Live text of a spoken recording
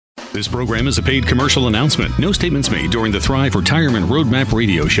This program is a paid commercial announcement. No statements made during the Thrive Retirement Roadmap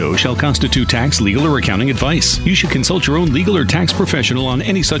radio show shall constitute tax, legal, or accounting advice. You should consult your own legal or tax professional on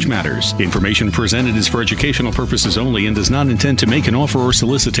any such matters. Information presented is for educational purposes only and does not intend to make an offer or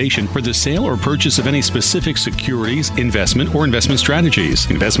solicitation for the sale or purchase of any specific securities, investment, or investment strategies.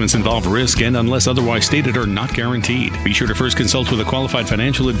 Investments involve risk and, unless otherwise stated, are not guaranteed. Be sure to first consult with a qualified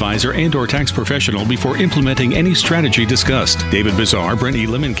financial advisor and or tax professional before implementing any strategy discussed. David Bazaar, Brent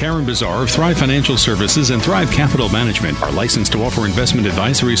Elam, and Karen Bazaar of Thrive Financial Services and Thrive Capital Management are licensed to offer investment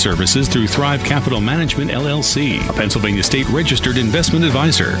advisory services through Thrive Capital Management, LLC, a Pennsylvania state registered investment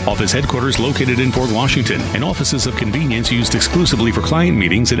advisor. Office headquarters located in Fort Washington and offices of convenience used exclusively for client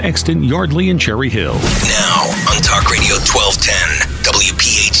meetings in Exton, Yardley, and Cherry Hill. Now on Talk Radio 1210,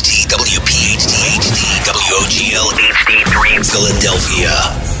 WPHT, WPHT HD, WOGL HD3 Philadelphia.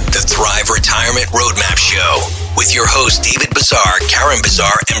 The Thrive Retirement Roadmap Show with your hosts David Bazaar, Karen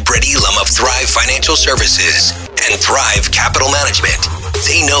Bazaar, and Brett Elam of Thrive Financial Services and Thrive Capital Management.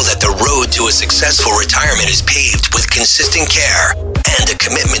 They know that the road to a successful retirement is paved with consistent care and a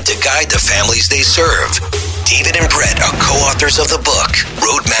commitment to guide the families they serve. David and Brett are co-authors of the book,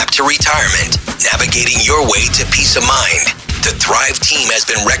 Roadmap to Retirement, Navigating Your Way to Peace of Mind. The Thrive team has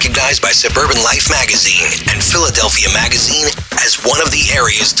been recognized by Suburban Life magazine and Philadelphia magazine as one of the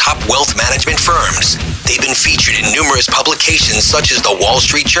area's top wealth management firms. They've been featured in numerous publications such as the Wall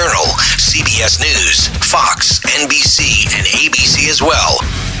Street Journal, CBS News, Fox, NBC, and ABC as well.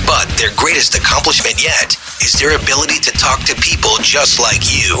 But their greatest accomplishment yet is their ability to talk to people just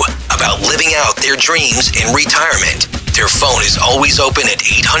like you about living out their dreams in retirement. Their phone is always open at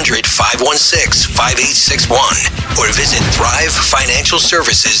 800-516-5861 or visit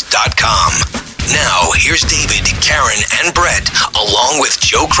ThriveFinancialServices.com. Now, here's David, Karen, and Brett, along with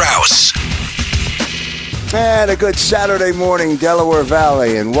Joe Kraus. And a good Saturday morning, Delaware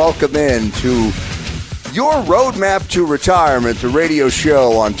Valley, and welcome in to your Roadmap to Retirement, the radio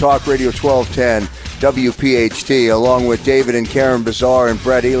show on Talk Radio 1210. WPHT, along with David and Karen Bazaar and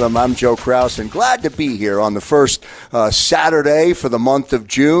Brett Elam. I'm Joe Kraus, and glad to be here on the first Saturday for the month of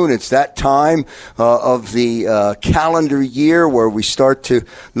June. It's that time of the calendar year where we start to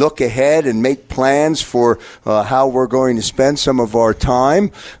look ahead and make plans for how we're going to spend some of our time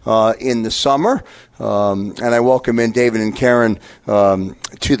in the summer. And I welcome in David and Karen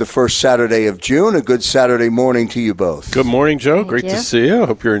to the first Saturday of June. A good Saturday morning to you both. Good morning, Joe. Thank Great you. to see you. I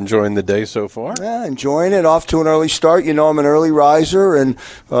hope you're enjoying the day so far. Yeah, enjoying it. Off to an early start. You know, I'm an early riser and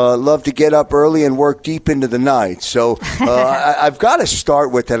love to get up early and work deep into the night. So I've got to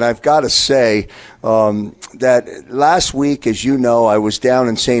start with, and I've got to say that last week, as you know, I was down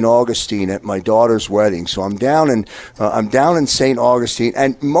in St. Augustine at my daughter's wedding. So I'm down in St. Augustine,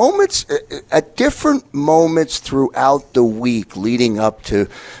 and at different moments throughout the week leading up to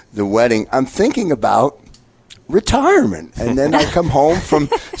the wedding, I'm thinking about retirement. And then I come home from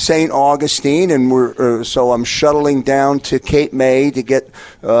St. Augustine, and so I'm shuttling down to Cape May to get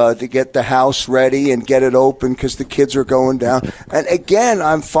the house ready and get it open because the kids are going down. And again,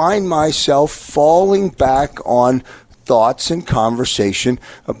 I find myself falling back on thoughts and conversation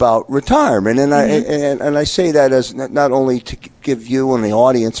about retirement. And I say that as not only to give you and the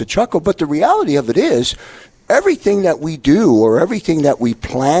audience a chuckle, but the reality of it is everything that we do or everything that we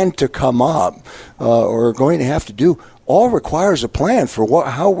plan to come up or are going to have to do all requires a plan for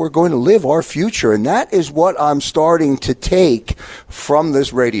how we're going to live our future. And that is what I'm starting to take from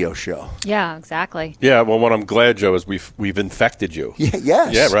this radio show. Yeah, exactly. Yeah, well, what I'm glad, Joe, is we've infected you. Yeah,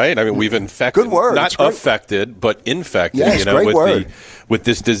 yes. Yeah, right? I mean, we've infected. Good word. Not affected, but infected. Yes, great word. With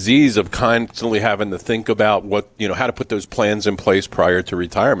this disease of constantly having to think about how to put those plans in place prior to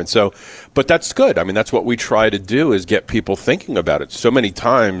retirement. So, but that's good. I mean, that's what we try to do is get people thinking about it. So many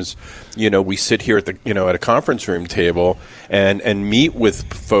times, we sit here at at a conference room table and meet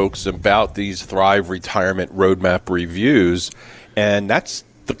with folks about these Thrive Retirement Roadmap reviews, and that's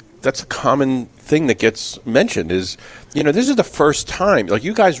a common thing that gets mentioned is, this is the first time, like,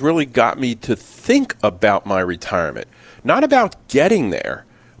 you guys really got me to think about my retirement. Not about getting there,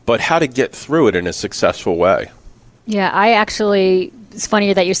 but how to get through it in a successful way. Yeah, it's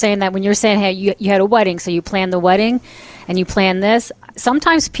funny that you're saying that when you're saying, hey, you had a wedding, so you planned the wedding and you planned this.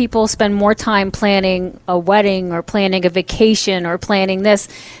 Sometimes people spend more time planning a wedding or planning a vacation or planning this,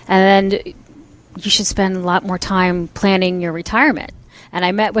 and then you should spend a lot more time planning your retirement. And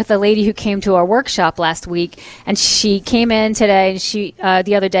I met with a lady who came to our workshop last week, and she came in today, and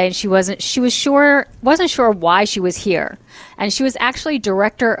the other day, and she wasn't sure why she was here. And she was actually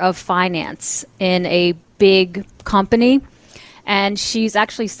director of finance in a big company, and she's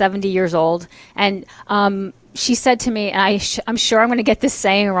actually 70 years old. And she said to me, and I'm sure I'm going to get this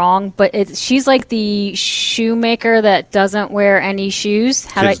saying wrong, but she's like the shoemaker that doesn't wear any shoes.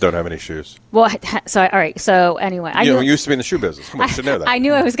 Kids don't have any shoes. Well, so all right. So anyway, you used to be in the shoe business. Come on, you should know that. I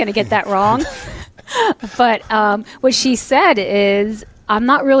knew I was going to get that wrong. But what she said is, I'm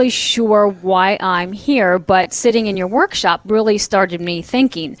not really sure why I'm here, but sitting in your workshop really started me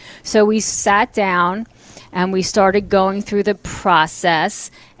thinking. So we sat down and we started going through the process,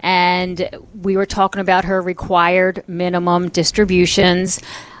 and we were talking about her required minimum distributions.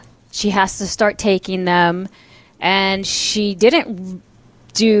 She has to start taking them, and she didn't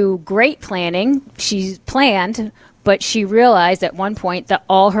do great planning. She planned, but she realized at one point that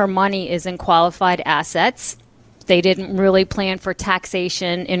all her money is in qualified assets. They didn't really plan for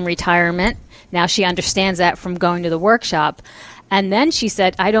taxation in retirement. Now she understands that from going to the workshop. And then she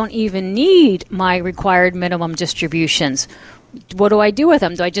said, I don't even need my required minimum distributions. What do I do with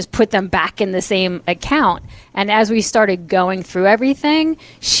them? Do I just put them back in the same account? And as we started going through everything,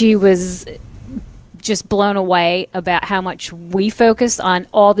 she was just blown away about how much we focus on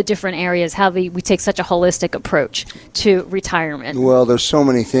all the different areas, how we take such a holistic approach to retirement. Well, there's so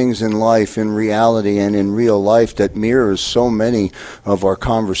many things in life, in reality and in real life, that mirrors so many of our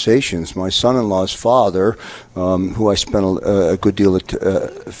conversations. My son-in-law's father, who I spent a good deal, a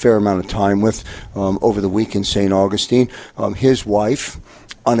fair amount of time with over the week in St. Augustine, his wife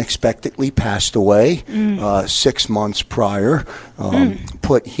unexpectedly passed away 6 months prior,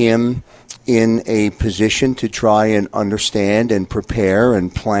 put him in a position to try and understand and prepare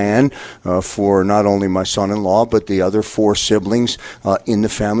and plan for not only my son-in-law, but the other 4 siblings in the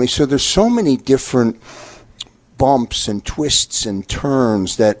family. So there's so many different bumps and twists and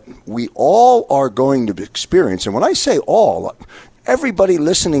turns that we all are going to experience. And when I say all, everybody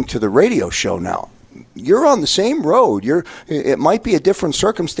listening to the radio show now, you're on the same road. It might be a different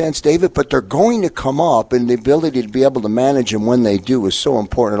circumstance, David, but they're going to come up, and the ability to be able to manage them when they do is so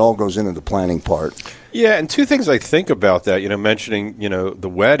important. It all goes into the planning part. Yeah, and 2 things I think about that, mentioning, the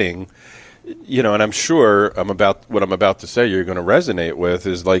wedding, and I'm sure what I'm about to say you're going to resonate with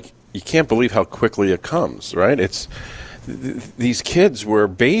is like, you can't believe how quickly it comes, right? These kids were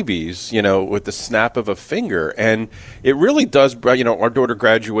babies, with the snap of a finger. And it really does, our daughter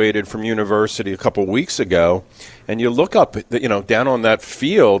graduated from university a couple weeks ago, and you look up, down on that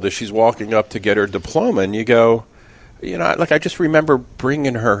field as she's walking up to get her diploma, and you go, I just remember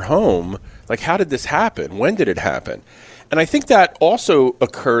bringing her home. Like, how did this happen? When did it happen? And I think that also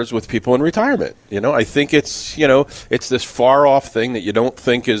occurs with people in retirement. I think it's, it's this far off thing that you don't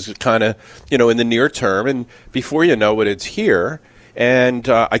think is kind of, in the near term. And before you know it, it's here. And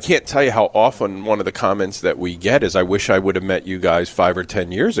I can't tell you how often one of the comments that we get is, I wish I would have met you guys 5 or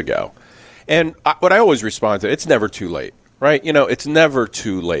 10 years ago. And what I always respond to, it's never too late, right? It's never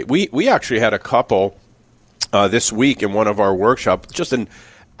too late. We actually had a couple this week in one of our workshops, just an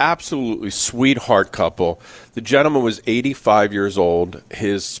absolutely sweetheart couple. The gentleman was 85 years old.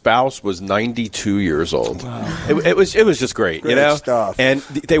 His spouse was 92 years old. Wow. It was just great, Great stuff. And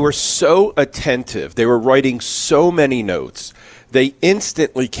they were so attentive. They were writing so many notes. They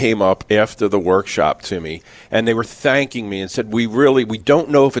instantly came up after the workshop to me, and they were thanking me and said, we don't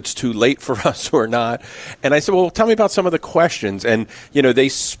know if it's too late for us or not. And I said, well, tell me about some of the questions. And, they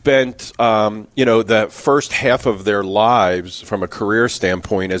spent, the first half of their lives from a career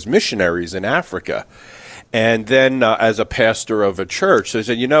standpoint as missionaries in Africa. And then as a pastor of a church, they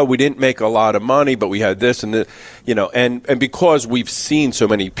said, we didn't make a lot of money, but we had this and and because we've seen so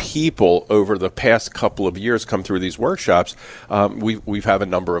many people over the past couple of years come through these workshops, we've have a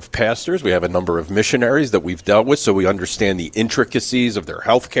number of pastors, we have a number of missionaries that we've dealt with, so we understand the intricacies of their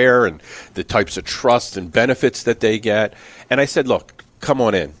health care and the types of trust and benefits that they get. And I said, look, come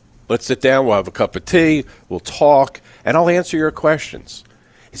on in. Let's sit down, we'll have a cup of tea, we'll talk, and I'll answer your questions.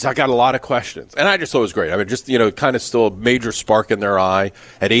 He said, I got a lot of questions. And I just thought it was great. I mean, just, kind of still a major spark in their eye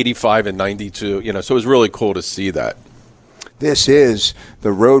at 85 and 92, so it was really cool to see that. This is the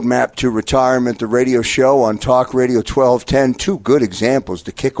Roadmap to Retirement, the radio show on Talk Radio 1210. 2 good examples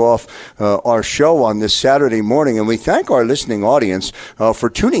to kick off our show on this Saturday morning. And we thank our listening audience for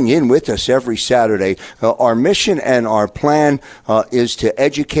tuning in with us every Saturday. Our mission and our plan is to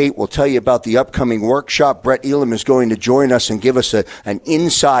educate. We'll tell you about the upcoming workshop. Brett Elam is going to join us and give us an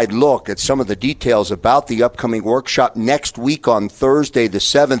inside look at some of the details about the upcoming workshop next week on Thursday the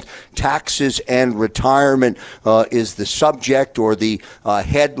 7th. Taxes and retirement is the subject. subject or the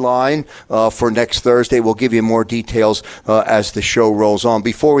headline for next Thursday. We'll give you more details as the show rolls on.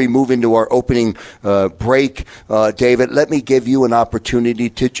 Before we move into our opening break, David, let me give you an opportunity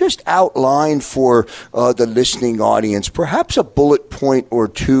to just outline for the listening audience perhaps a bullet point or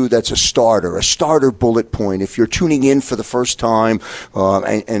two that's a starter bullet point. If you're tuning in for the first time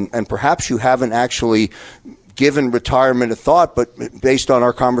and perhaps you haven't actually given retirement a thought, but based on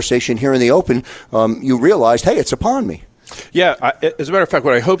our conversation here in the open, you realized, hey, it's upon me. Yeah, as a matter of fact,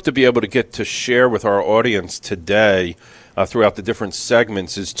 what I hope to be able to get to share with our audience today throughout the different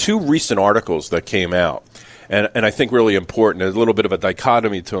segments is two recent articles that came out. And I think really important. There's a little bit of a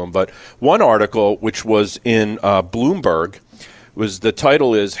dichotomy to them. But one article, which was in Bloomberg, the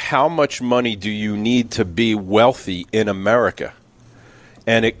title is, How Much Money Do You Need to Be Wealthy in America?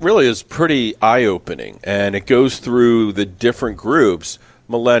 And it really is pretty eye-opening. And it goes through the different groups,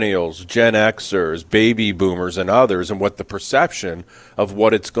 millennials, Gen Xers, baby boomers, and others, and what the perception of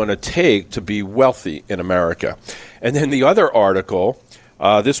what it's going to take to be wealthy in America. And then the other article,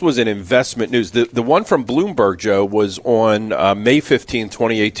 this was in Investment News. The one from Bloomberg, Joe, was on May 15,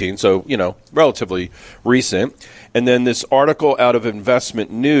 2018, so, relatively recent. And then this article out of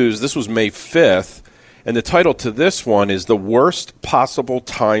Investment News, this was May 5th, and the title to this one is The Worst Possible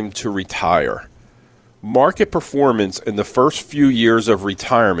Time to Retire. Market performance in the first few years of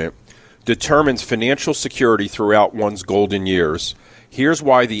retirement determines financial security throughout one's golden years. Here's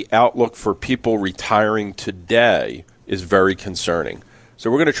why the outlook for people retiring today is very concerning. So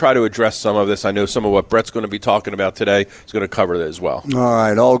we're going to try to address some of this. I know some of what Brett's going to be talking about today is going to cover that as well. All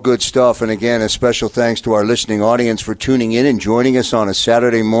right, all good stuff. And again, a special thanks to our listening audience for tuning in and joining us on a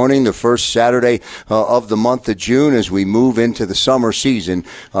Saturday morning, the first Saturday of the month of June as we move into the summer season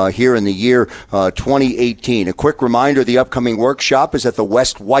here in the year 2018. A quick reminder, the upcoming workshop is at the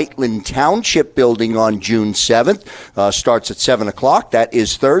West Whiteland Township building on June 7th. Starts at 7 o'clock. That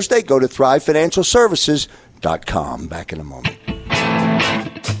is Thursday. Go to thrivefinancialservices.com. Back in a moment.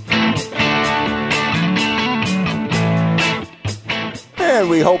 And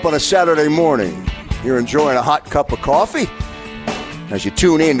we hope on a Saturday morning you're enjoying a hot cup of coffee as you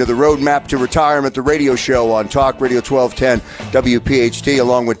tune in to the Roadmap to Retirement, the radio show on Talk Radio 1210 WPHT,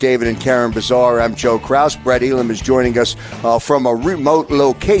 along with David and Karen Bazaar. I'm Joe Kraus. Brett Elam is joining us from a remote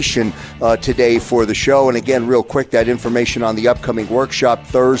location today for the show. And again, real quick, that information on the upcoming workshop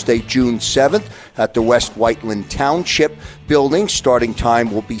Thursday, June 7th at the West Whiteland Township building. Starting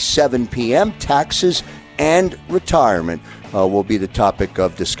time will be 7 p.m. Taxes and retirement will be the topic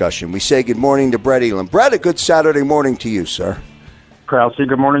of discussion. We say good morning to Brett Elam. Brett, a good Saturday morning to you, sir. Krause,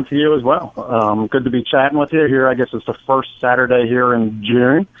 good morning to you as well. Good to be chatting with you here. I guess it's the first Saturday here in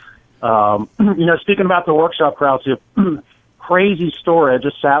June. Speaking about the workshop, Krause, crazy story. I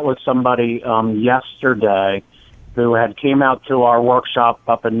just sat with somebody yesterday who had came out to our workshop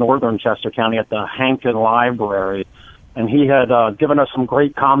up in northern Chester County at the Hankin Library. And he had given us some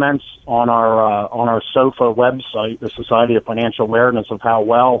great comments on our SOFA website, the Society of Financial Awareness, of how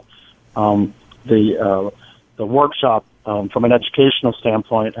well the workshop from an educational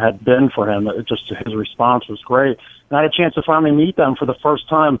standpoint had been for him. Just his response was great. And I had a chance to finally meet them for the first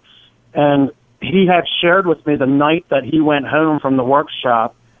time. And he had shared with me the night that he went home from the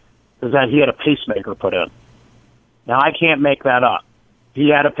workshop is that he had a pacemaker put in. Now, I can't make that up. He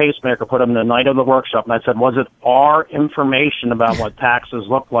had a pacemaker put in the night of the workshop, and I said, was it our information about what taxes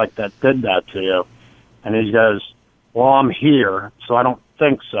look like that did that to you? And he goes, well, I'm here, so I don't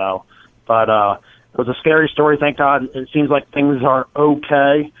think so. But it was a scary story, thank God. It seems like things are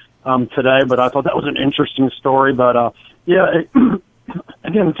okay today, but I thought that was an interesting story. But,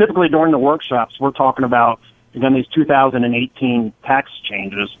 again, typically during the workshops, we're talking about, again, these 2018 tax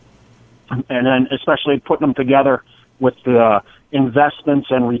changes, and then especially putting them together with the investments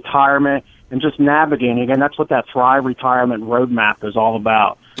and retirement and just navigating. Again, that's what that Thrive Retirement Roadmap is all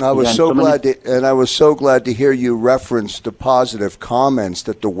about. I was so glad to hear you reference the positive comments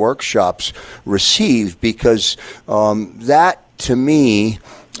that the workshops received, because that, to me,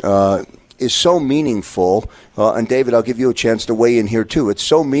 is so meaningful. And David, I'll give you a chance to weigh in here too. It's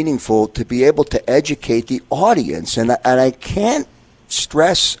so meaningful to be able to educate the audience, and I can't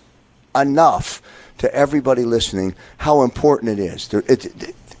stress enough to everybody listening how important it is.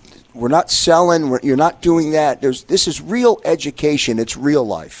 We're not selling. You're not doing that. This is real education. It's real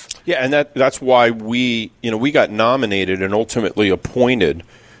life. Yeah, and that's why we got nominated and ultimately appointed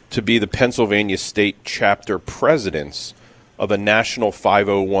to be the Pennsylvania State Chapter Presidents of a national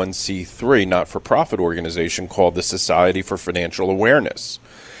 501c3 not-for-profit organization called the Society for Financial Awareness.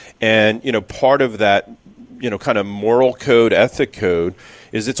 And, part of that, kind of moral code, ethic code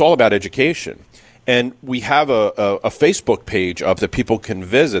is it's all about education. And we have a Facebook page up that people can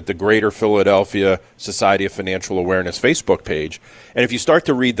visit, the Greater Philadelphia Society of Financial Awareness Facebook page. And if you start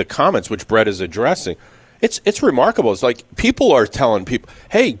to read the comments, which Brett is addressing, it's remarkable. It's like people are telling people,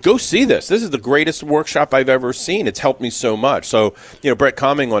 hey, go see this. This is the greatest workshop I've ever seen. It's helped me so much. So, Brett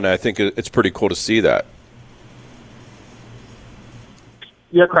commenting on that, I think it's pretty cool to see that.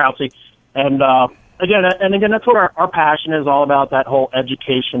 Yeah, Krause. And again, that's what our passion is all about, that whole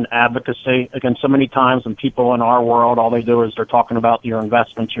education advocacy. Again, so many times when people in our world, all they do is they're talking about your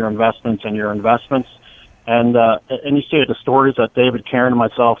investments. And you see the stories that David, Karen, and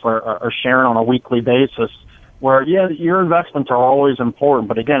myself are sharing on a weekly basis where, yeah, your investments are always important.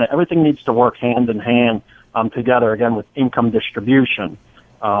 But again, everything needs to work hand in hand together, again, with income distribution,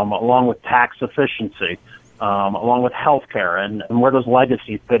 along with tax efficiency, along with healthcare, and where does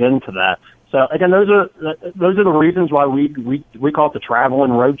legacy fit into that? So again, those are the reasons why we call it the travel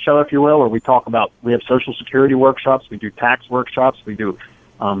and road show, if you will, where we have Social Security workshops, we do tax workshops, we do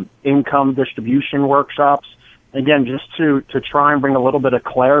income distribution workshops. Again, just to try and bring a little bit of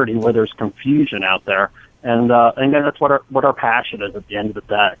clarity where there's confusion out there, and again, that's what our passion is at the end of the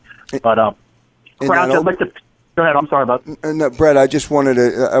day. But Krause, I'd like to. Go ahead. I'm sorry about that. And Brett, I just wanted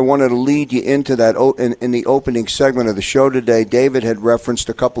to lead you into that in the opening segment of the show today. David had referenced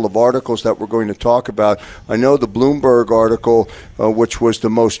a couple of articles that we're going to talk about. I know the Bloomberg article, which was the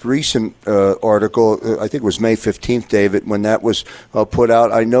most recent article, I think it was May 15th, David, when that was put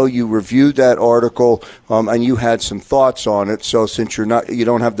out. I know you reviewed that article and you had some thoughts on it. So since you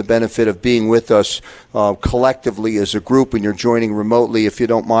don't have the benefit of being with us collectively as a group and you're joining remotely, if you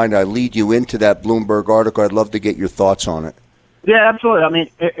don't mind, I lead you into that Bloomberg article. I'd love to get your thoughts on it. Yeah, absolutely. I mean,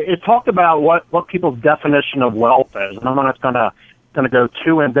 it talked about what people's definition of wealth is, and I'm not going to go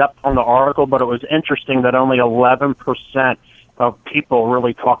too in depth on the article, but it was interesting that only 11% of people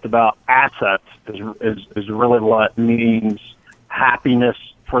really talked about assets is really what means happiness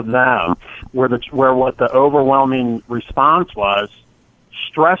for them. Where what the overwhelming response was,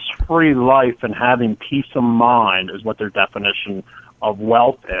 stress-free life and having peace of mind is what their definition of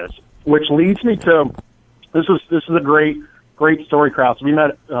wealth is, which leads me to. This is a great story, Krause. We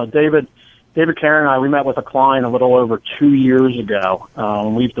met David, Karen, and I. We met with a client a little over 2 years ago.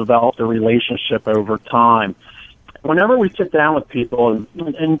 We've developed a relationship over time. Whenever we sit down with people,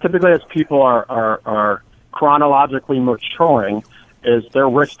 and typically as people are chronologically maturing, is their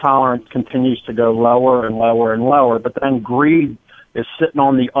risk tolerance continues to go lower and lower and lower. But then greed is sitting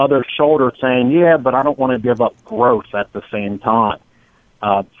on the other shoulder, saying, "Yeah, but I don't want to give up growth at the same time."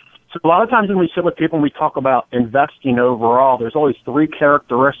 So a lot of times when we sit with people and we talk about investing overall, there's always three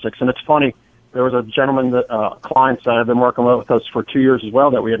characteristics. And it's funny, there was a gentleman, clients that have been working with us for 2 years as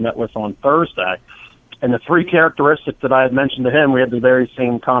well that we had met with on Thursday. And the three characteristics that I had mentioned to him, we had the very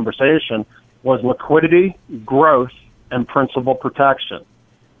same conversation, was liquidity, growth, and principal protection.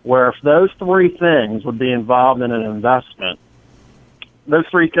 Where if those three things would be involved in an investment, those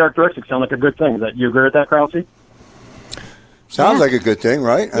three characteristics sound like a good thing. You agree with that, Krause? Sounds like a good thing,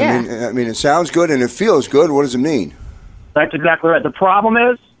 right? Yeah. I mean, it sounds good and it feels good. What does it mean? That's exactly right. The problem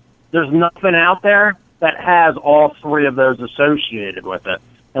is there's nothing out there that has all three of those associated with it.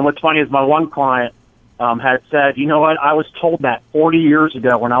 And what's funny is my one client had said, you know what, I was told that 40 years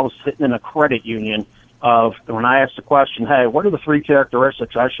ago when I was sitting in a credit union when I asked the question, hey, what are the three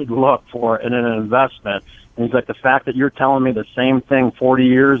characteristics I should look for in an investment? And he's like, the fact that you're telling me the same thing 40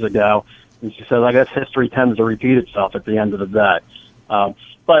 years ago. And she says, I guess history tends to repeat itself at the end of the day.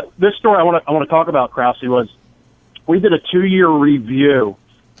 But this story I want to talk about, Krause, was we did a 2-year review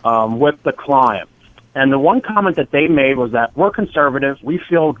with the client. And the one comment that they made was that we're conservative, we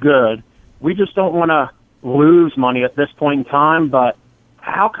feel good, we just don't want to lose money at this point in time, but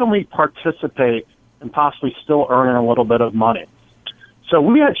how can we participate and possibly still earn a little bit of money? So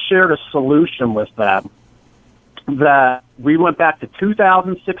we had shared a solution with them that we went back to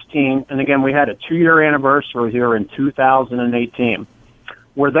 2016, and again, we had a 2-year anniversary here in 2018,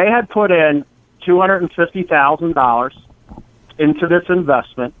 where they had put in $250,000 into this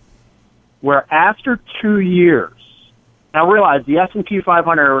investment, where after 2 years, now realize the S&P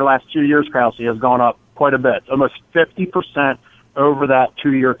 500 over the last 2 years, Krause, has gone up quite a bit, almost 50% over that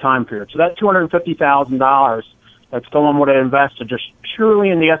 2-year time period. So that $250,000 that someone would have invested just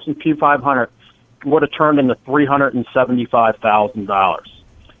purely in the S&P 500 would have turned into $375,000.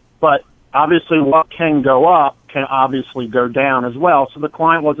 But obviously what can go up can obviously go down as well. So the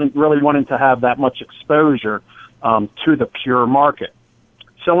client wasn't really wanting to have that much exposure to the pure market.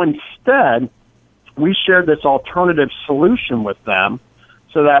 So instead, we shared this alternative solution with them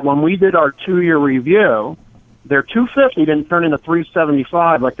so that when we did our 2-year review, their 250 didn't turn into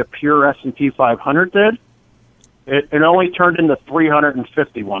 375 like the pure S&P 500 did. It only turned into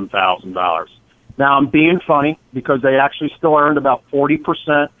 $351,000. Now, I'm being funny because they actually still earned about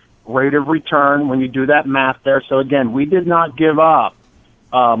 40% rate of return when you do that math there. So, again, we did not give up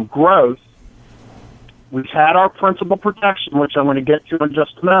growth. We've had our principal protection, which I'm going to get to in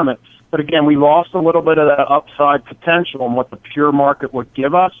just a moment. But, again, we lost a little bit of that upside potential and what the pure market would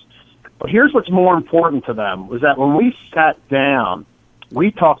give us. But here's what's more important to them, was that when we sat down,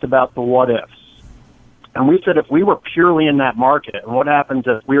 we talked about the what-ifs. And we said if we were purely in that market, and what happens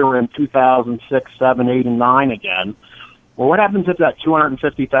if we were in 2006, 7, 8, and 9 again? Well, what happens if that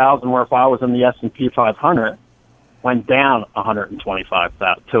 $250,000, where if I was in the S&P 500, went down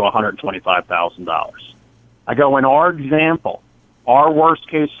 $125,000 to $125,000? I go, in our example, our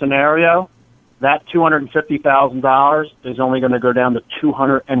worst-case scenario, that $250,000 is only going to go down to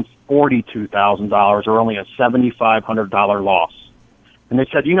 $242,000, or only a $7,500 loss. And they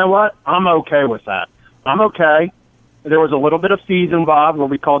said, you know what? I'm okay with that. I'm okay. There was a little bit of fees involved, where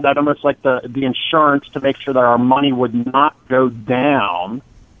we called that almost like the insurance to make sure that our money would not go down.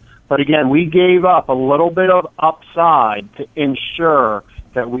 But again, we gave up a little bit of upside to ensure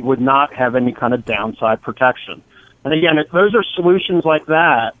that we would not have any kind of downside protection. And again, those are solutions like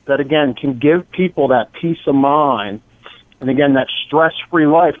that, again, can give people that peace of mind and, again, that stress-free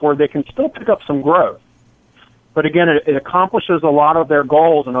life where they can still pick up some growth. But again, it accomplishes a lot of their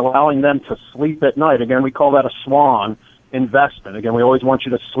goals and allowing them to sleep at night. Again, we call that a SWAN investment. Again, we always want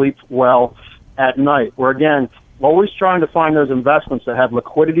you to sleep well at night. We're, again, always trying to find those investments that have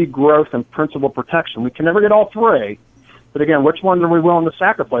liquidity, growth, and principal protection. We can never get all three. But again, which ones are we willing to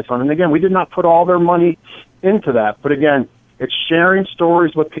sacrifice on? And again, we did not put all their money into that. But again, it's sharing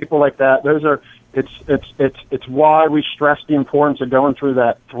stories with people like that. It's why we stress the importance of going through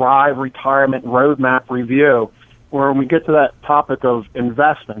that Thrive Retirement Roadmap review, where when we get to that topic of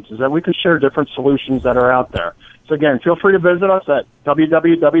investments, is that we can share different solutions that are out there. So again, feel free to visit us at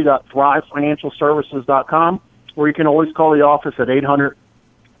www.thrivefinancialservices.com, or you can always call the office at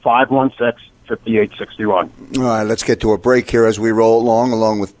 800-516-5861. All right, let's get to a break here as we roll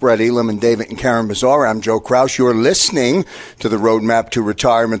along with Brett Elam and David and Karen Bazaar. I'm Joe Kraus. You're listening to the Roadmap to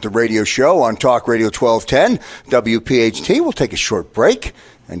Retirement, the radio show on Talk Radio 1210 WPHT. We'll take a short break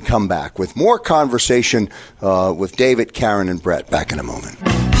and come back with more conversation with David, Karen, and Brett. Back in a moment.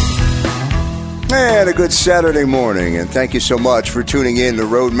 And a good Saturday morning, and thank you so much for tuning in to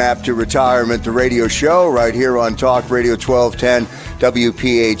Roadmap to Retirement, the radio show right here on Talk Radio 1210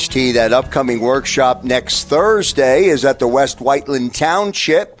 WPHT. That upcoming workshop next Thursday is at the West Whiteland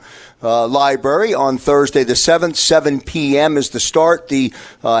Township Library on Thursday the 7th, 7 p.m. is the start. The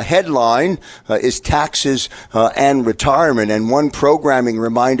headline is Taxes and Retirement. And one programming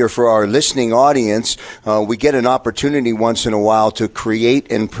reminder for our listening audience, we get an opportunity once in a while to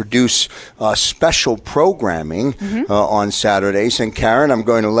create and produce special programming on Saturdays. And Karen, I'm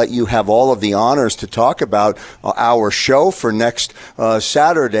going to let you have all of the honors to talk about our show for next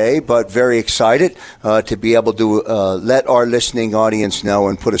Saturday, but very excited to be able to let our listening audience know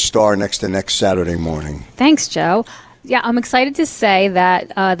and put a star next to next Saturday morning. Thanks, Joe. Yeah, I'm excited to say that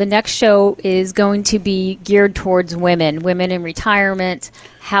the next show is going to be geared towards women in retirement,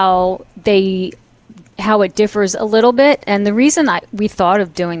 how it differs a little bit. And the reason we thought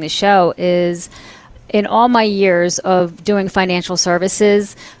of doing the show is, in all my years of doing financial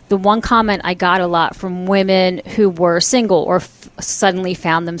services, the one comment I got a lot from women who were single or suddenly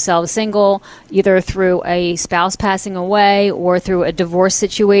found themselves single, either through a spouse passing away or through a divorce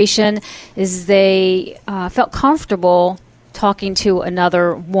situation, is they felt comfortable talking to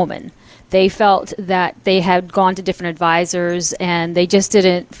another woman. They felt that they had gone to different advisors and they just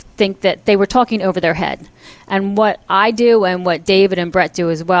didn't think that they were talking over their head. And what I do and what David and Brett do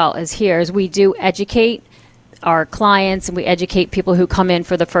as well is we do educate our clients and we educate people who come in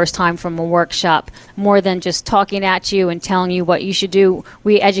for the first time from a workshop. More than just talking at you and telling you what you should do,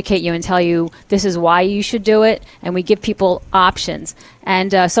 we educate you and tell you this is why you should do it, and we give people options.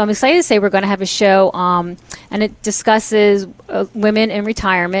 And so I'm excited to say we're going to have a show, and it discusses women in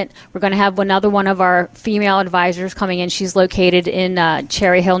retirement. We're going to have another one of our female advisors coming in. She's located in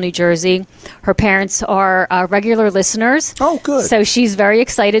Cherry Hill, New Jersey. Her parents are regular listeners. Oh, good. So she's very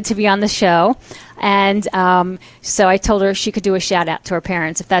excited to be on the show. And so I told her she could do a shout out to her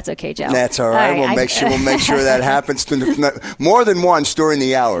parents, if that's okay, Joe. That's all right. We'll make sure that happens more than once during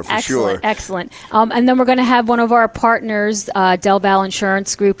the hour, for sure. Excellent. And then we're going to have one of our partners, Del Val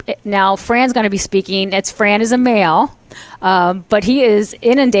Insurance Group. Now, Fran's going to be speaking. Fran is a male. But he is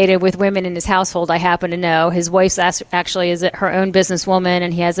inundated with women in his household, I happen to know. His wife's actually is her own businesswoman,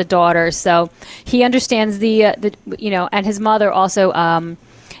 and he has a daughter. So he understands and his mother also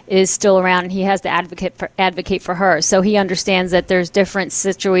is still around, and he has to advocate for her. So he understands that there's different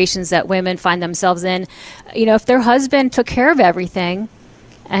situations that women find themselves in. If their husband took care of everything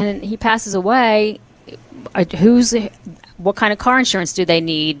and he passes away, what kind of car insurance do they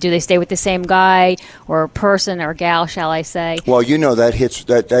need? Do they stay with the same guy or person or gal, shall I say? Well,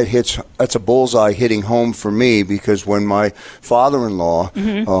 that's a bullseye hitting home for me, because when my father-in-law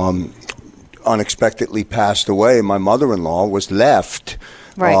unexpectedly passed away, my mother-in-law was left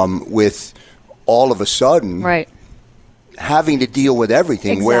with all of a sudden having to deal with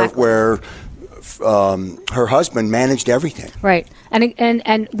everything, where her husband managed everything. Right.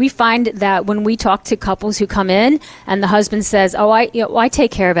 And we find that when we talk to couples who come in and the husband says, I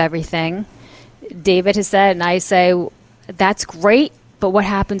take care of everything, David has said, and I say, that's great, but what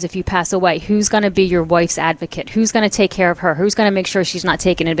happens if you pass away? Who's going to be your wife's advocate? Who's going to take care of her? Who's going to make sure she's not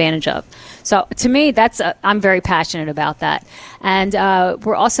taken advantage of? So to me, I'm very passionate about that. And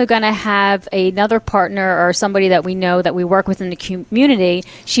we're also going to have another partner or somebody that we know that we work with in the community.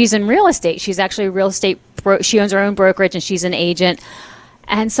 She's in real estate. She's actually a real estate she owns her own brokerage, and she's an agent.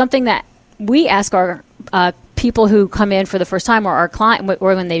 And something that we ask our people who come in for the first time, or our client,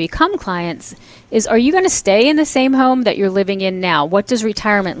 or when they become clients, is, are you going to stay in the same home that you're living in now? What does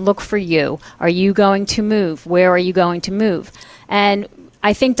retirement look for you? Are you going to move? Where are you going to move? And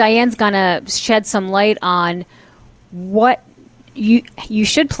I think Diane's going to shed some light on what you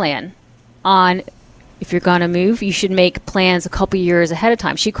should plan on. If you're going to move, you should make plans a couple years ahead of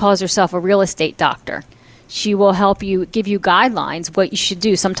time. She calls herself a real estate doctor. She will help you, give you guidelines, what you should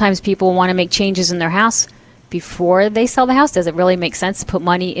do. Sometimes people want to make changes in their house before they sell the house. Does it really make sense to put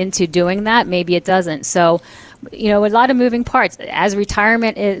money into doing that? Maybe it doesn't. So, a lot of moving parts. As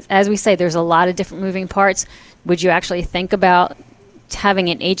retirement is, as we say, there's a lot of different moving parts. Would you actually think about having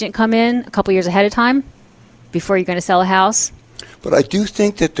an agent come in a couple years ahead of time before you're going to sell a house? But I do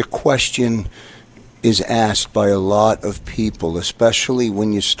think that the question is asked by a lot of people, especially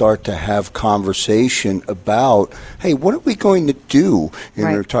when you start to have conversation about, hey, what are we going to do in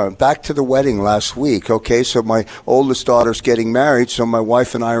retirement? Back to the wedding last week. Okay, so my oldest daughter's getting married, so my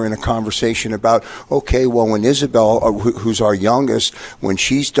wife and I are in a conversation about, okay, well, when Isabel, who's our youngest, when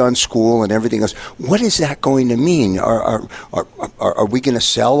she's done school and everything else, what is that going to mean? Are we going to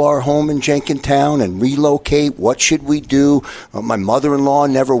sell our home in Jenkintown and relocate? What should we do? My mother-in-law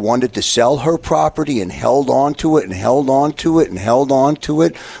never wanted to sell her property and held on to it and held on to it and held on to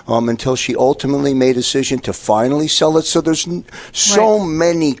it until she ultimately made a decision to finally sell it. So there's so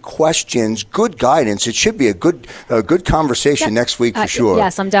many questions. Good guidance. It should be a good conversation next week for sure.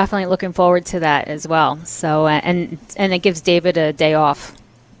 Yes, I'm definitely looking forward to that as well. So and it gives David a day off.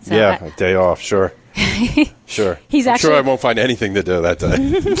 So a day off, sure. Sure. I'm sure I won't find anything to do that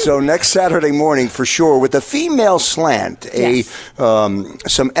day. So next Saturday morning, for sure, with a female slant,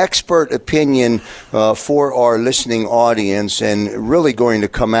 some expert opinion for our listening audience, and really going to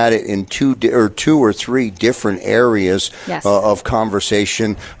come at it in two or three different areas of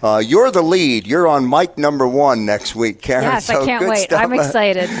conversation. You're the lead. You're on mic number 1 next week, Karen. Yes, so I can't wait. Stuff. I'm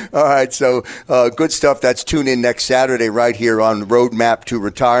excited. All right, so good stuff. That's tune in next Saturday right here on Roadmap to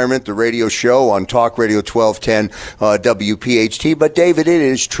Retirement, the radio show on Talk Radio 1210 WPHT. But David, it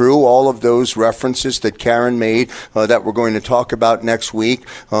is true, all of those references that Karen made that we're going to talk about next week,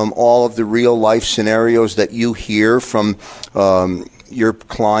 all of the real life scenarios that you hear from your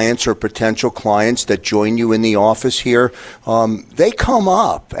clients or potential clients that join you in the office here, they come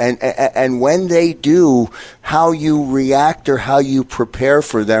up, and when they do, how you react or how you prepare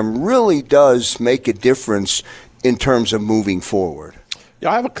for them really does make a difference in terms of moving forward. Yeah,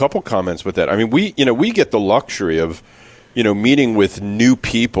 I have a couple comments with that. I mean, we get the luxury of, meeting with new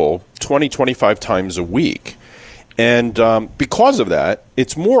people 20, 25 times a week. And because of that,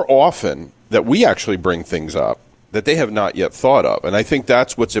 it's more often that we actually bring things up that they have not yet thought of. And I think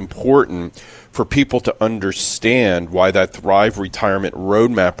that's what's important for people to understand why that Thrive Retirement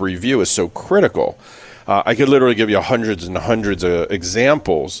Roadmap review is so critical. I could literally give you hundreds and hundreds of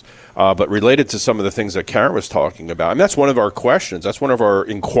examples, but related to some of the things that Karen was talking about. And that's one of our questions. That's one of our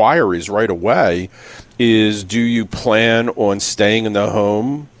inquiries right away is, do you plan on staying in the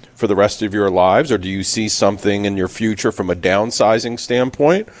home for the rest of your lives, or do you see something in your future from a downsizing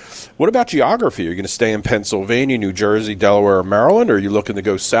standpoint? What about geography? Are you going to stay in Pennsylvania, New Jersey, Delaware, or Maryland? Or are you looking to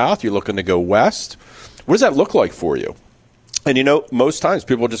go south? You're looking to go west? What does that look like for you? And, most times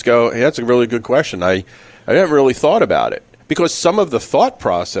people just go, hey, that's a really good question. I haven't really thought about it. because some of the thought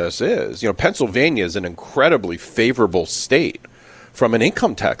process is, Pennsylvania is an incredibly favorable state from an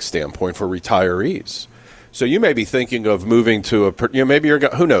income tax standpoint for retirees. So you may be thinking of moving to maybe you're,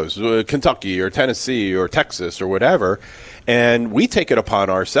 who knows, Kentucky or Tennessee or Texas or whatever. And we take it upon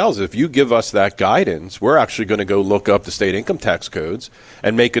ourselves. If you give us that guidance, we're actually going to go look up the state income tax codes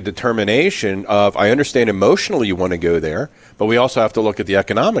and make a determination of, I understand emotionally you want to go there, but we also have to look at the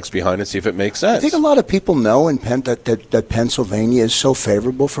economics behind it, see if it makes sense. I think a lot of people know that Pennsylvania is so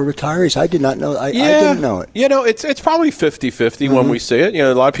favorable for retirees. I did not know. I didn't know it. It's probably 50-50 when we see it.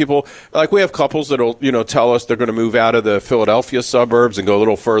 A lot of people, like we have couples that'll, tell us they're going to move out of the Philadelphia suburbs and go a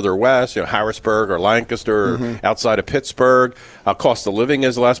little further west, Harrisburg or Lancaster or outside of Pittsburgh. Cost of living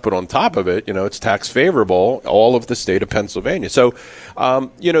is less, but on top of it, it's tax favorable, all of the state of Pennsylvania. So,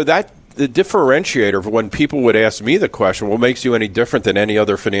 that the differentiator for when people would ask me the question, what makes you any different than any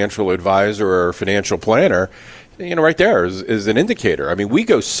other financial advisor or financial planner, right there is an indicator. I mean, we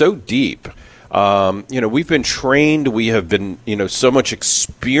go so deep. We've been trained. We have been, so much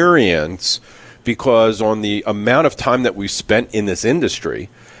experience because on the amount of time that we've spent in this industry.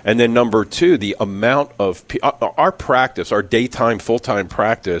 And then number two, the amount of our practice, our daytime, full-time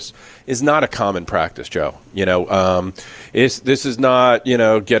practice is not a common practice, Joe. This is not,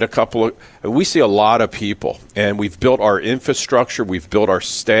 get a couple of, we see a lot of people, and we've built our infrastructure, we've built our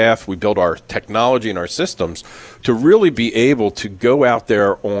staff, we built our technology and our systems to really be able to go out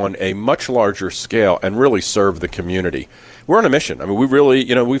there on a much larger scale and really serve the community. We're on a mission. I mean, we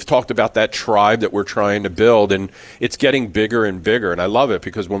really, we've talked about that tribe that we're trying to build, and it's getting bigger and bigger. And I love it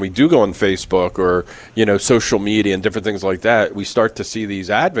because when we do go on Facebook or, social media and different things like that, we start to see these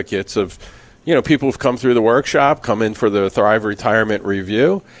advocates of, people who've come through the workshop, come in for the Thrive Retirement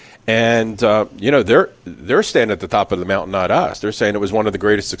Review. And, they're standing at the top of the mountain, not us. They're saying it was one of the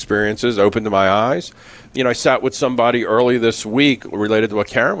greatest experiences, opened to my eyes. I sat with somebody early this week related to what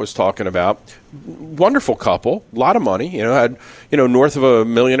Karen was talking about. Wonderful couple, a lot of money, had, north of $1.5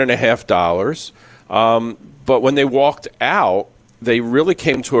 million. But when they walked out, they really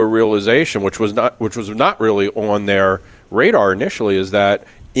came to a realization, which was not really on their radar initially, is that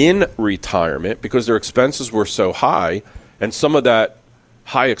in retirement, because their expenses were so high, and some of that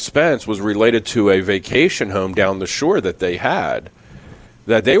high expense was related to a vacation home down the shore that they had,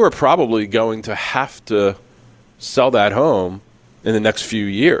 that they were probably going to have to sell that home in the next few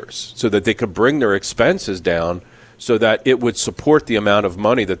years so that they could bring their expenses down so that it would support the amount of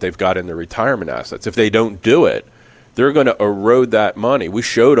money that they've got in their retirement assets. If they don't do it, they're going to erode that money. We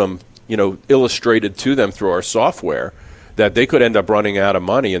showed them, illustrated to them through our software that they could end up running out of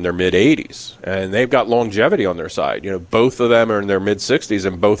money in their mid-80s. And they've got longevity on their side. Both of them are in their mid-60s,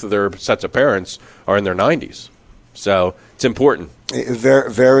 and both of their sets of parents are in their 90s. So it's important.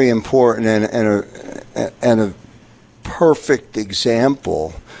 Very, very important, and a perfect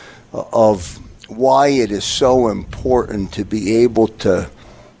example of why it is so important to be able to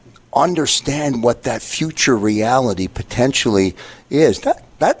understand what that future reality potentially is.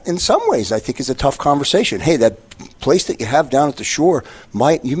 That in some ways I think is a tough conversation. Hey, that place that you have down at the shore,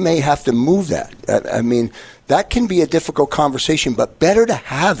 you may have to move that. I mean, that can be a difficult conversation, but better to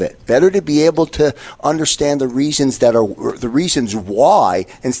have it, better to be able to understand the reasons why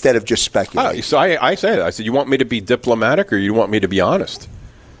instead of just speculating. So I say that. I said, you want me to be diplomatic or you want me to be honest?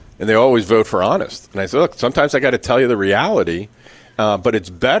 And they always vote for honest. And I said, look, sometimes I got to tell you the reality. But it's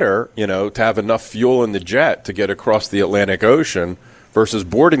better, to have enough fuel in the jet to get across the Atlantic Ocean versus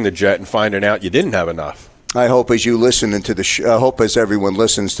boarding the jet and finding out you didn't have enough. I hope as you listen into the hope as everyone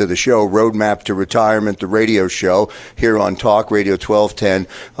listens to the show, Roadmap to Retirement, the radio show here on Talk Radio 1210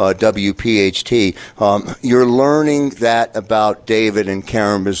 WPHT, you're learning that about David and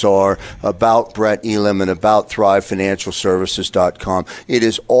Karen Bazaar, about Brett Elam, and about ThriveFinancialServices.com. It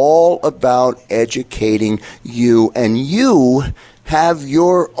is all about educating you, and you have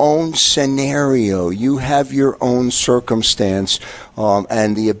your own scenario, you have your own circumstance,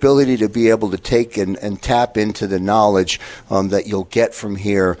 and the ability to be able to take and tap into the knowledge that you'll get from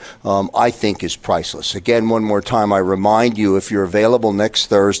here, I think is priceless. Again, one more time, I remind you, if you're available next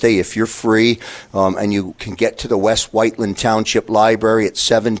Thursday, if you're free, and you can get to the West Whiteland Township Library at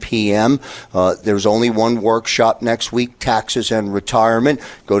 7 p.m., there's only one workshop next week, Taxes and Retirement.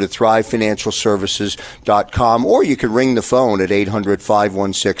 Go to ThriveFinancialServices.com, or you can ring the phone at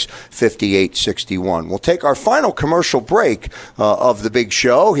 800-516-5861. We'll take our final commercial break of the big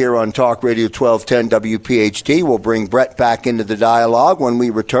show here on Talk Radio 1210 WPHT. We'll bring Brett back into the dialogue when we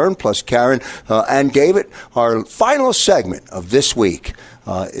return, plus Karen and David. Our final segment of this week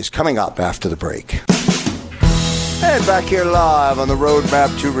is coming up after the break. And back here live on the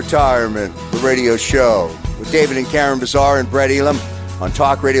Roadmap to Retirement, the radio show with David and Karen Bazaar and Brett Elam on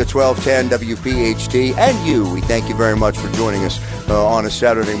Talk Radio 1210 WPHT. And you, we thank you very much for joining us on a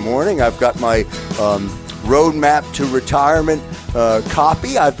Saturday morning. I've got my Roadmap to Retirement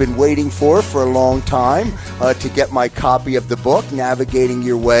copy I've been waiting for a long time to get my copy of the book, Navigating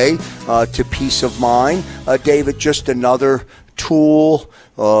Your Way to Peace of Mind. David, just another tool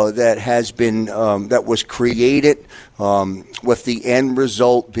that has been that was created with the end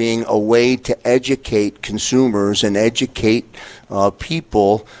result being a way to educate consumers and educate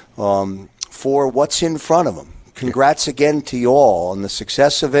people for what's in front of them. Congrats again to you all on the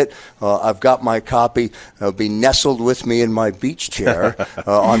success of it. I've got my copy. It'll be nestled with me in my beach chair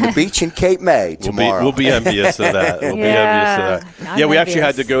on the beach in Cape May tomorrow. We'll be envious of that. We actually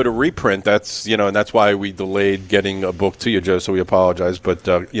had to go to reprint. That's and that's why we delayed getting a book to you, Joe. So we apologize, but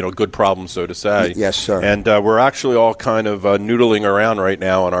good problem, so to say. Yes, sir. And we're actually all kind of noodling around right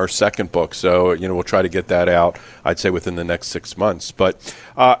now on our second book. So we'll try to get that out, I'd say, within the next 6 months. But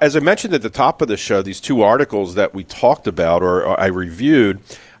as I mentioned at the top of the show, these two articles that we talked about or I reviewed,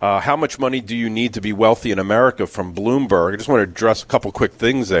 how much money do you need to be wealthy in America from Bloomberg? I just want to address a couple quick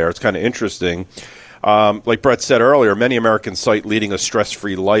things there. It's kind of interesting. Like Brett said earlier, many Americans cite leading a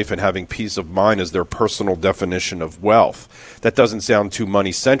stress-free life and having peace of mind as their personal definition of wealth. That doesn't sound too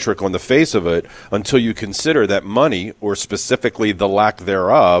money-centric on the face of it until you consider that money, or specifically the lack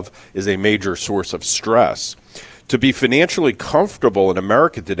thereof, is a major source of stress. To be financially comfortable in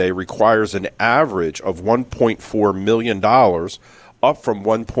America today requires an average of $1.4 million, up from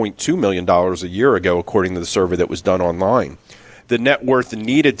 $1.2 million a year ago, according to the survey that was done online. The net worth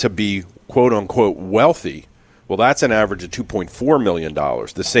needed to be, quote-unquote, wealthy, well, that's an average of $2.4 million,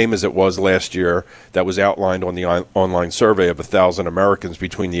 the same as it was last year that was outlined on the online survey of 1,000 Americans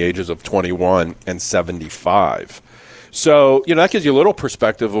between the ages of 21 and 75. So, that gives you a little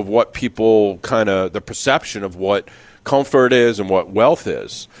perspective of what people the perception of what comfort is and what wealth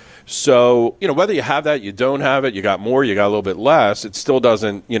is. So, whether you have that, you don't have it, you got more, you got a little bit less, it still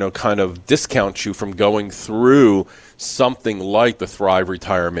doesn't, kind of discount you from going through something like the Thrive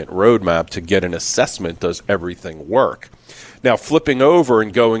Retirement Roadmap to get an assessment, does everything work? Now, flipping over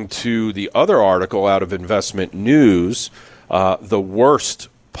and going to the other article out of Investment News, the worst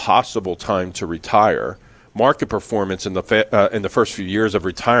possible time to retire. Market performance in the first few years of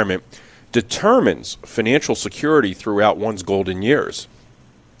retirement determines financial security throughout one's golden years.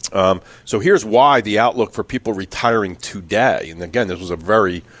 So here's why the outlook for people retiring today, and again, this was a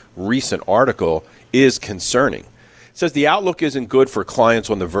very recent article, is concerning. It says the outlook isn't good for clients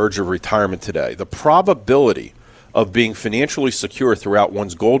on the verge of retirement today. The probability of being financially secure throughout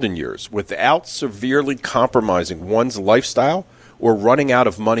one's golden years without severely compromising one's lifestyle or running out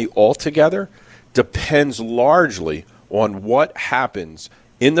of money altogether depends largely on what happens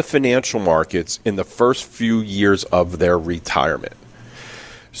in the financial markets in the first few years of their retirement.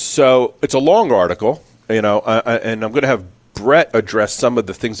 So it's a long article, and I'm going to have Brett address some of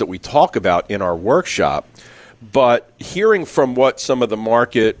the things that we talk about in our workshop. But hearing from what some of the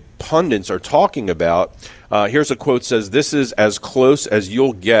market pundits are talking about, here's a quote says, "This is as close as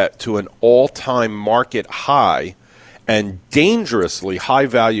you'll get to an all-time market high and dangerously high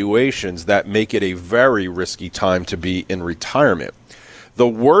valuations that make it a very risky time to be in retirement. The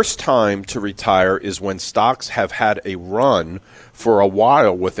worst time to retire is when stocks have had a run for a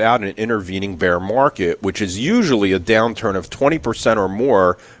while without an intervening bear market, which is usually a downturn of 20% or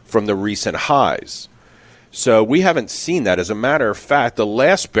more from the recent highs." So we haven't seen that. As a matter of fact, the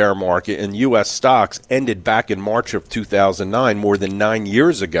last bear market in U.S. stocks ended back in March of 2009, more than 9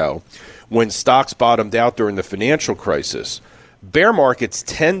 years ago, when stocks bottomed out during the financial crisis. Bear markets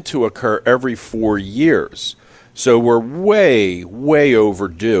tend to occur every 4 years. So we're way, way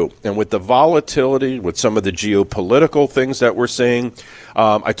overdue. And with the volatility, with some of the geopolitical things that we're seeing,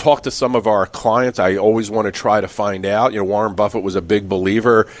 I talked to some of our clients. I always want to try to find out. Warren Buffett was a big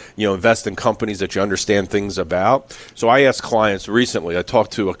believer, invest in companies that you understand things about. So I asked clients recently, I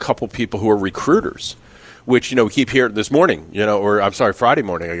talked to a couple people who are recruiters, which, we keep hearing this morning, Friday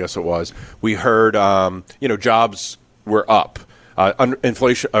morning, I guess it was. We heard, jobs were up,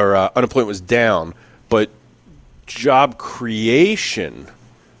 inflation or unemployment was down, but job creation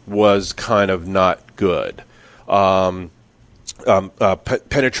was kind of not good.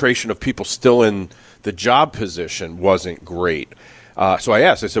 Penetration of people still in the job position wasn't great. So I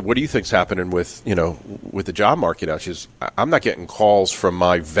asked, I said, what do you think's happening with the job market out? She says, I'm not getting calls from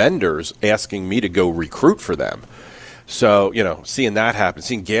my vendors asking me to go recruit for them. So, seeing that happen,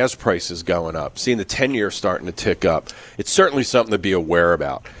 seeing gas prices going up, seeing the 10-year starting to tick up, it's certainly something to be aware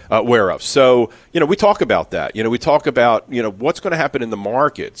of. So, we talk about that. We talk about, what's going to happen in the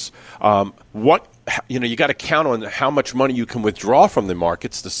markets. You got to count on how much money you can withdraw from the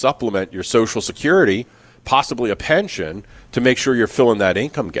markets to supplement your Social Security, possibly a pension, to make sure you're filling that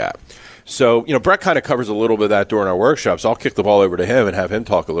income gap. So, Brett kind of covers a little bit of that during our workshops. I'll kick the ball over to him and have him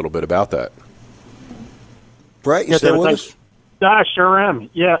talk a little bit about that. Brett, you still with us? I sure am.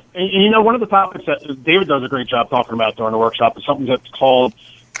 Yeah. And, one of the topics that David does a great job talking about during the workshop is something that's called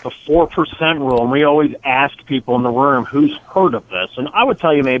the 4% rule. And we always ask people in the room who's heard of this. And I would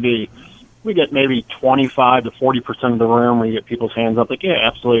tell you we get maybe 25 to 40% of the room where you get people's hands up like, yeah,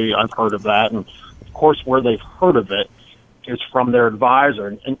 absolutely, I've heard of that. And, of course, where they've heard of it is from their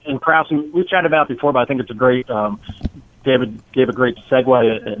advisor. And Krause, we've chatted about it before, but I think it's a great David gave a great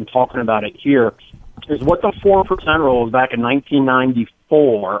segue in talking about it here. Is what the 4% rule is. Back in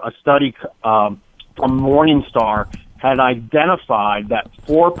 1994, a study from Morningstar had identified that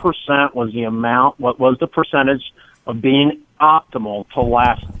 4% was the percentage of being optimal to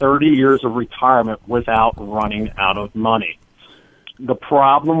last 30 years of retirement without running out of money. The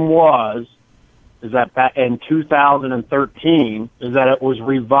problem is that back in 2013 is that it was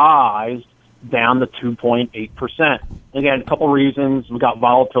revised down to 2.8%. Again, a couple reasons. We got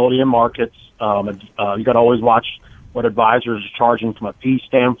volatility in markets. You got to always watch what advisors are charging from a fee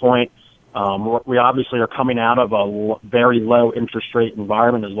standpoint. We obviously are coming out of a very low interest rate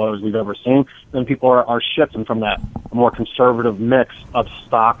environment, as low as we've ever seen. And people are shifting from that more conservative mix of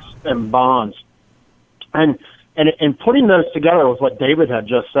stocks and bonds. And putting those together with what David had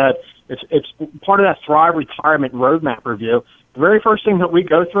just said, it's part of that Thrive Retirement Roadmap review. The very first thing that we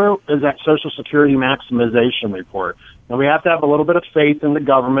go through is that Social Security maximization report. Now, we have to have a little bit of faith in the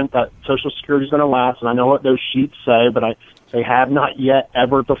government that Social Security is going to last, and I know what those sheets say, but they have not yet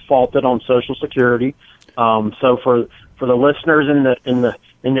ever defaulted on Social Security. So for the listeners in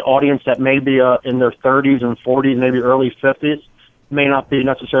the audience that may be in their 30s and 40s, maybe early 50s, may not be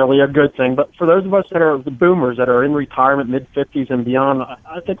necessarily a good thing. But for those of us that are the boomers that are in retirement, mid-50s and beyond,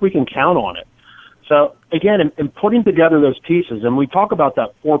 I think we can count on it. So, again, in putting together those pieces, and we talk about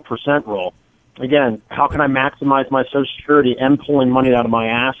that 4% rule, again, how can I maximize my Social Security and pulling money out of my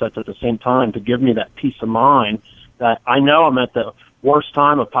assets at the same time to give me that peace of mind that I know I'm at the worst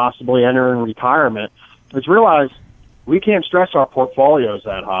time of possibly entering retirement, is realize we can't stress our portfolios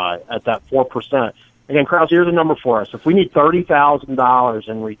that high at that 4%. Again, Krause, here's a number for us. If we need $30,000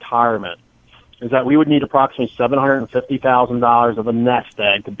 in retirement, is that we would need approximately $750,000 of a nest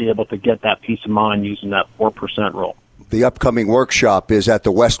egg to be able to get that peace of mind using that 4% rule. The upcoming workshop is at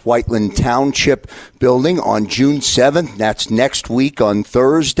the West Whiteland Township building on June 7th. That's next week on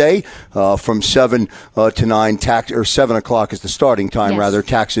Thursday from 7 to 9. 7 o'clock is the starting time, yes.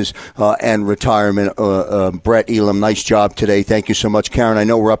 Taxes and retirement. Brett Elam, nice job today. Thank you so much, Karen. I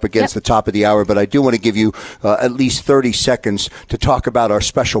know we're up against the top of the hour, but I do want to give you at least 30 seconds to talk about our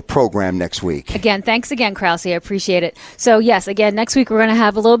special program next week. Again, thanks again, Krause. I appreciate it. So, yes, again, next week we're going to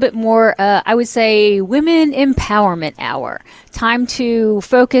have a little bit more, I would say, women empowerment hour. Time to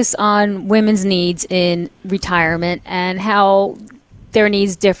focus on women's needs in retirement and how their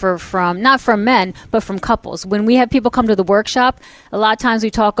needs differ from, not from men, but from couples. When we have people come to the workshop, a lot of times we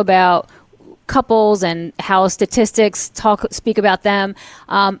talk about couples and how statistics speak about them.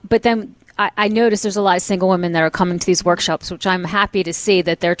 But then I notice there's a lot of single women that are coming to these workshops, which I'm happy to see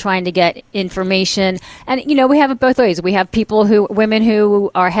that they're trying to get information. And, we have it both ways. We have women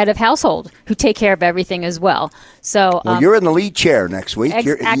who are head of household who take care of everything as well. So you're in the lead chair next week.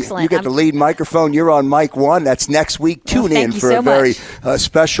 Excellent. You get the lead microphone. You're on mic 1. That's next week. Tune in for a very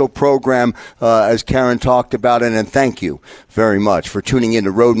special program, as Karen talked about it. And thank you very much for tuning in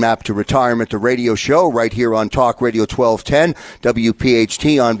to Roadmap to Retirement, the radio show right here on Talk Radio 1210,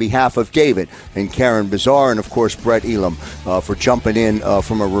 WPHT, on behalf of David and Karen Bazar, and of course Brett Elam for jumping in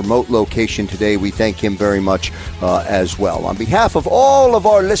from a remote location today. We thank him very much as well. On behalf of all of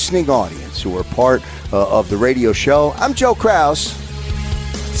our listening audience who are part of the radio show, I'm Joe Krause.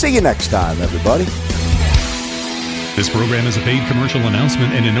 See you next time, everybody. This program is a paid commercial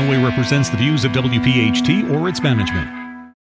announcement and in no way represents the views of WPHT or its management.